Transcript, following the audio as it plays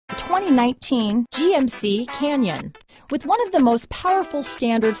2019 GMC Canyon. With one of the most powerful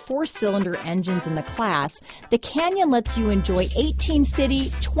standard 4-cylinder engines in the class, the Canyon lets you enjoy 18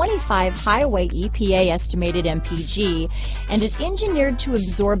 city, 25 highway EPA estimated MPG, and is engineered to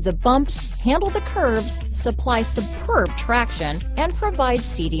absorb the bumps, handle the curves, supply superb traction, and provide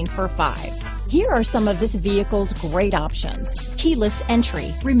seating for 5. Here are some of this vehicle's great options: keyless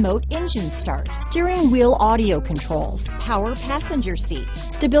entry, remote engine start, steering wheel audio controls, power passenger seat,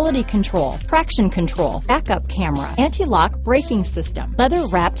 stability control, traction control, backup camera, anti-lock braking system,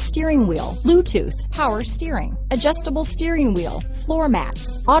 leather-wrapped steering wheel, Bluetooth, power steering, adjustable steering wheel, floor mats,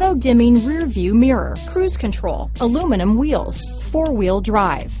 auto-dimming rear view mirror, cruise control, aluminum wheels, 4-wheel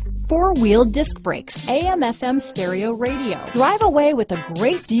drive, 4-wheel disc brakes, AM/FM stereo radio. Drive away with a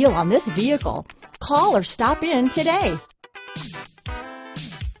great deal on this vehicle. Call or stop in today.